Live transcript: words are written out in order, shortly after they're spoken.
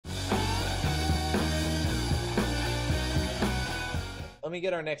let me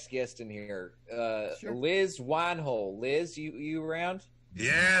get our next guest in here. Sure. Liz Winehole. Liz, you around?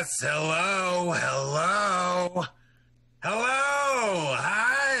 Yes, hello.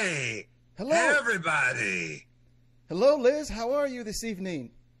 Hi. Hello. Hey, everybody. Hello, Liz. How are you this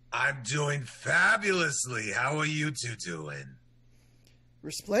evening? I'm doing fabulously. How are you two doing?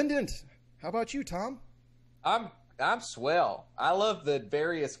 Resplendent. How about you, Tom? I'm swell. I love the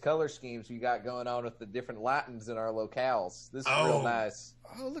various color schemes you got going on with the different lightings in our locales. This is real nice.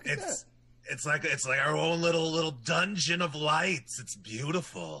 Oh, look at that. It's like our own little dungeon of lights. It's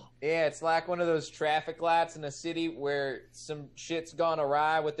beautiful. Yeah, it's like one of those traffic lights in a city where some shit's gone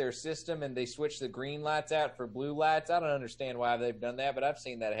awry with their system and they switch the green lights out for blue lights. I don't understand why they've done that, but I've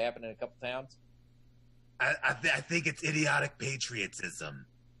seen that happen in a couple towns. I think it's idiotic patriotism.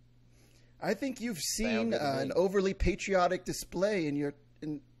 I think you've seen an overly patriotic display in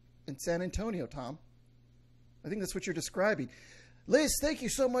San Antonio, Tom. I think that's what you're describing. Liz, thank you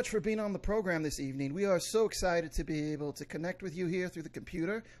so much for being on the program this evening. We are so excited to be able to connect with you here through the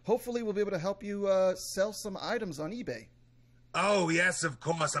computer. Hopefully, we'll be able to help you sell some items on eBay. Oh, yes, of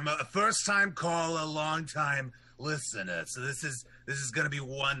course. I'm a first-time caller, long-time listener, so this is going to be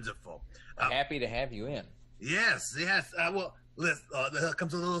wonderful. Happy to have you in. Yes. Well, listen, there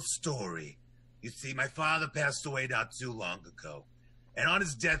comes a little story. You see, my father passed away not too long ago, and on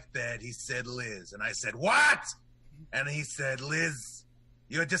his deathbed, he said, Liz, and I said, what? And he said, Liz,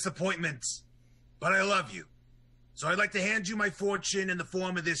 you're a disappointment, but I love you. So I'd like to hand you my fortune in the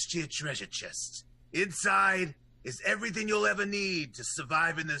form of this here treasure chest. Inside is everything you'll ever need to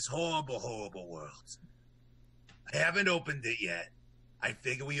survive in this horrible, horrible world. I haven't opened it yet. I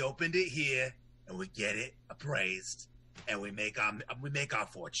figure we opened it here, and we get it appraised, and we make our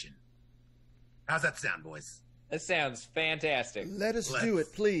fortune. How's that sound, boys? That sounds fantastic. Let's do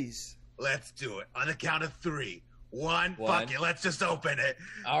it, please. Let's do it. On the count of three. One. Fuck it. Let's just open it.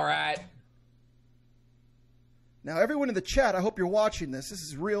 All right. Now, everyone in the chat, I hope you're watching this. This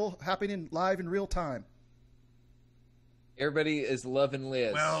is real, happening live in real time. Everybody is loving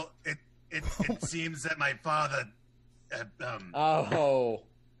Liz. Well, it seems that my father,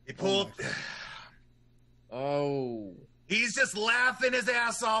 he pulled. He's just laughing his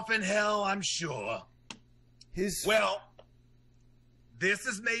ass off in hell, I'm sure. Well, this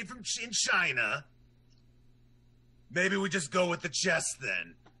is made in China. Maybe we just go with the chest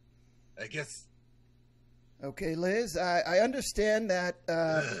then. I guess. Okay, Liz, I understand that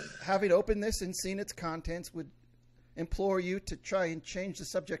having opened this and seen its contents would implore you to try and change the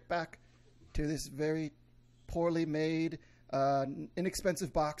subject back to this very poorly made,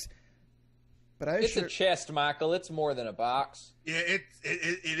 inexpensive box. But it's a chest, Michael. It's more than a box. Yeah,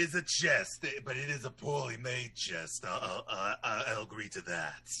 it is a chest, but it is a poorly made chest. I'll agree to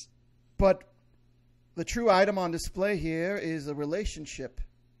that. But the true item on display here is a relationship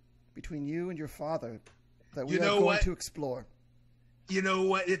between you and your father that we are going to explore. You know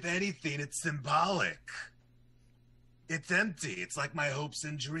what? If anything, it's symbolic. It's empty. It's like my hopes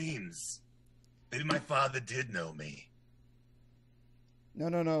and dreams. Maybe my father did know me. No.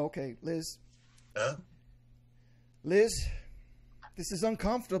 Okay, Liz. Huh? Liz, this is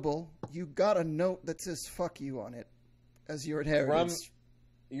uncomfortable. You got a note that says fuck you on it as your inheritance.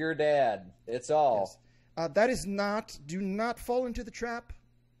 From your dad. It's all. Yes. Do not fall into the trap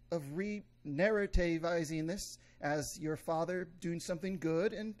of re-narrativizing this as your father doing something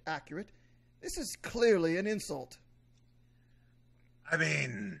good and accurate. This is clearly an insult. I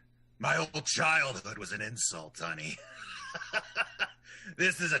mean, my whole childhood was an insult, honey.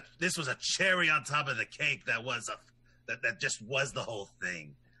 This was a cherry on top of the cake that just was the whole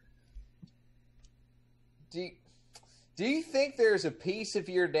thing. Do you think there's a piece of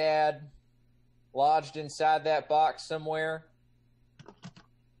your dad lodged inside that box somewhere?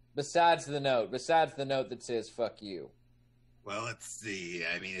 Besides the note that says "fuck you." Well, let's see.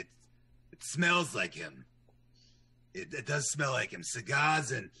 I mean, it smells like him. It does smell like him.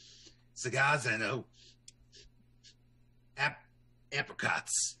 Cigars and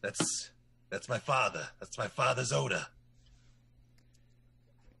apricots. That's my father. That's my father's odor.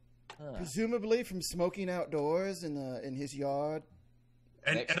 Presumably from smoking outdoors in his yard.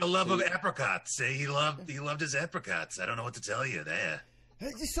 And a love of apricots. He loved his apricots. I don't know what to tell you there.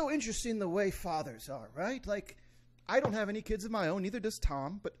 It's so interesting the way fathers are, right? Like, I don't have any kids of my own, neither does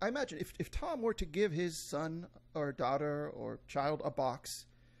Tom. But I imagine if Tom were to give his son or daughter or child a box,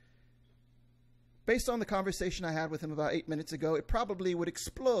 based on the conversation I had with him about 8 minutes ago, it probably would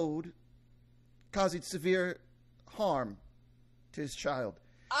explode, causing severe harm to his child.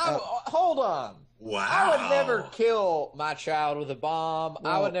 Hold on. Wow. I would never kill my child with a bomb.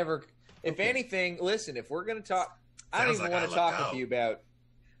 Well, I would never. If anything, listen, if we're going to talk, I don't Sounds even like want I to luck talk out. with you about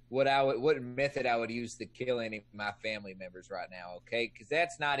what method I would use to kill any of my family members right now, okay? Because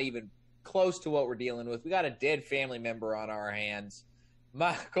that's not even close to what we're dealing with. We got a dead family member on our hands.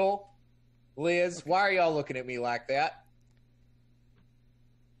 Michael, Liz, why are y'all looking at me like that?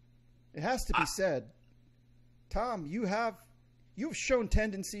 It has to be said, Tom, you've shown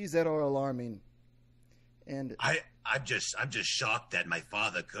tendencies that are alarming, and I'm just shocked that my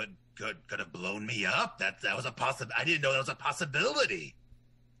father could have blown me up. That was a I didn't know that was a possibility.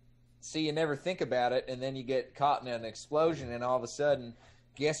 See, you never think about it, and then you get caught in an explosion, and all of a sudden,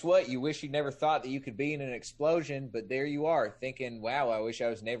 guess what? You wish you never thought that you could be in an explosion, but there you are, thinking, wow, I wish I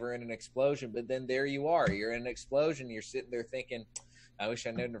was never in an explosion, but then there you are. You're in an explosion, you're sitting there thinking, I wish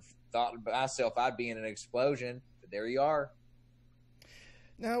I never thought of myself I'd be in an explosion, but there you are.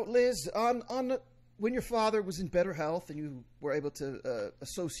 now, Liz, on when your father was in better health and you were able to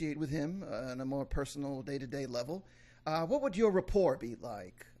associate with him on a more personal day-to-day level, what would your rapport be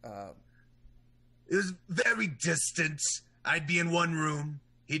like? It was very distant. I'd be in one room.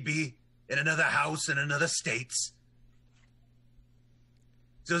 He'd be in another house in another state.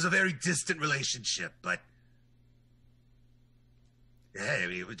 So it was a very distant relationship, but yeah,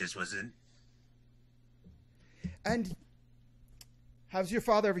 it just wasn't. And has your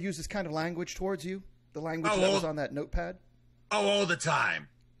father ever used this kind of language towards you? The language that was on that notepad? Oh, all the time.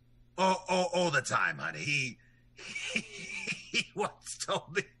 All the time, honey. He once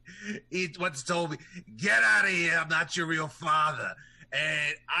told me, get out of here. I'm not your real father.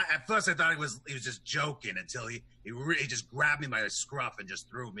 And at first I thought he was just joking until he just grabbed me by the scruff and just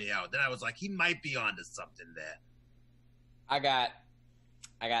threw me out. Then I was like, he might be onto something there. I got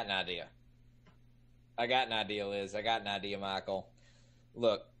an idea. I got an idea, Liz. I got an idea, Michael.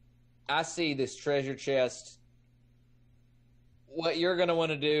 Look, I see this treasure chest. What you're going to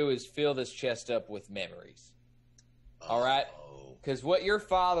want to do is fill this chest up with memories. All right? Because what your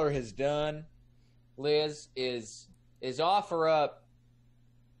father has done, Liz, is offer up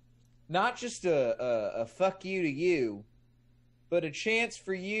not just a fuck you to you, but a chance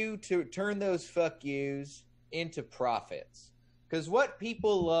for you to turn those fuck yous into profits. Because what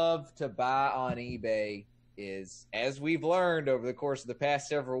people love to buy on eBay is, as we've learned over the course of the past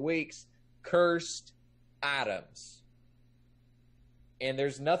several weeks, cursed items. And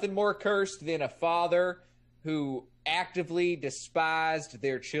there's nothing more cursed than a father who actively despised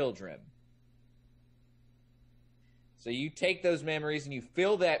their children. So you take those memories and you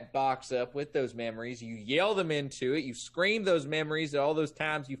fill that box up with those memories. You yell them into it. You scream those memories at all those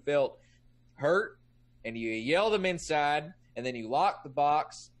times you felt hurt, and you yell them inside, and then you lock the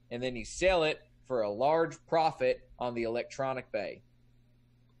box, and then you sell it for a large profit on the electronic bay.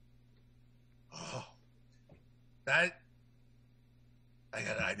 Oh, I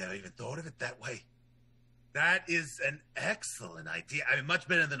never even thought of it that way. That is an excellent idea. I mean, much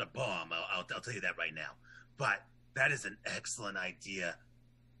better than a bomb. I'll tell you that right now. But that is an excellent idea.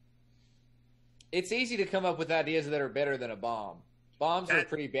 It's easy to come up with ideas that are better than a bomb. Bombs are a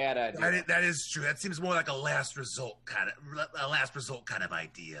pretty bad idea. That is true. That seems more like a last result kind of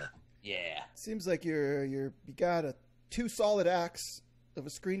idea. Yeah. Seems like you got two solid acts of a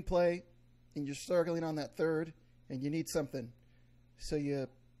screenplay, and you're struggling on that third, and you need something. So you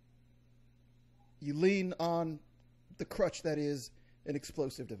lean on the crutch that is an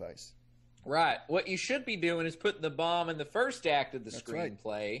explosive device. Right. What you should be doing is putting the bomb in the first act of the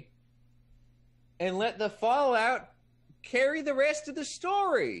screenplay and let the fallout carry the rest of the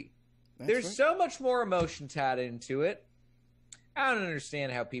story. There's so much more emotion tied into it. I don't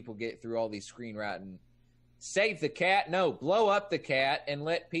understand how people get through all these screenwriting. Save the cat? No, blow up the cat and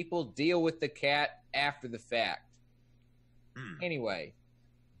let people deal with the cat after the fact. Anyway,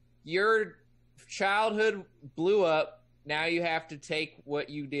 your childhood blew up. Now you have to take what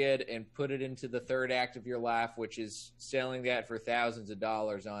you did and put it into the third act of your life, which is selling that for thousands of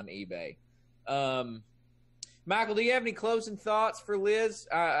dollars on eBay. Michael, do you have any closing thoughts for Liz?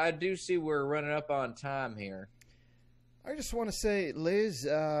 I do see we're running up on time here. I just want to say, Liz,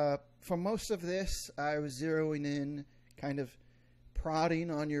 for most of this, I was zeroing in, kind of prodding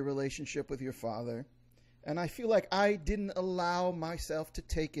on your relationship with your father. And I feel like I didn't allow myself to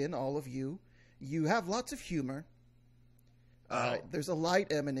take in all of you. You have lots of humor. There's a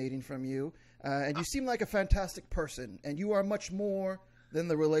light emanating from you. And you seem like a fantastic person. And you are much more than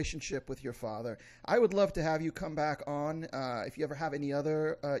the relationship with your father. I would love to have you come back on if you ever have any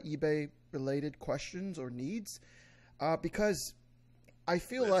other eBay-related questions or needs. Because I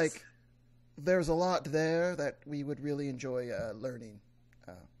feel like there's a lot there that we would really enjoy learning.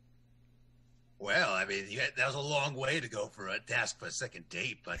 Well, I mean, that was a long way to go for a task for a second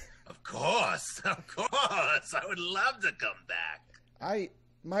date, but of course, I would love to come back.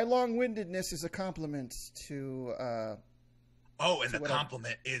 My long-windedness is a compliment to. Oh, and the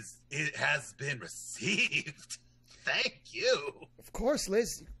compliment it has been received. Thank you. Of course,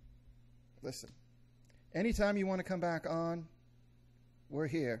 Liz. Listen, anytime you want to come back on, we're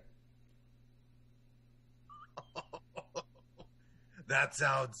here. That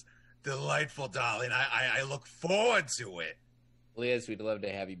sounds delightful, darling. I look forward to it. Liz, we'd love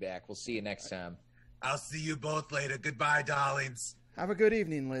to have you back. We'll see you next time. I'll see you both later. Goodbye, darlings. Have a good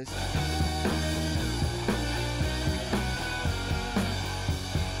evening, Liz.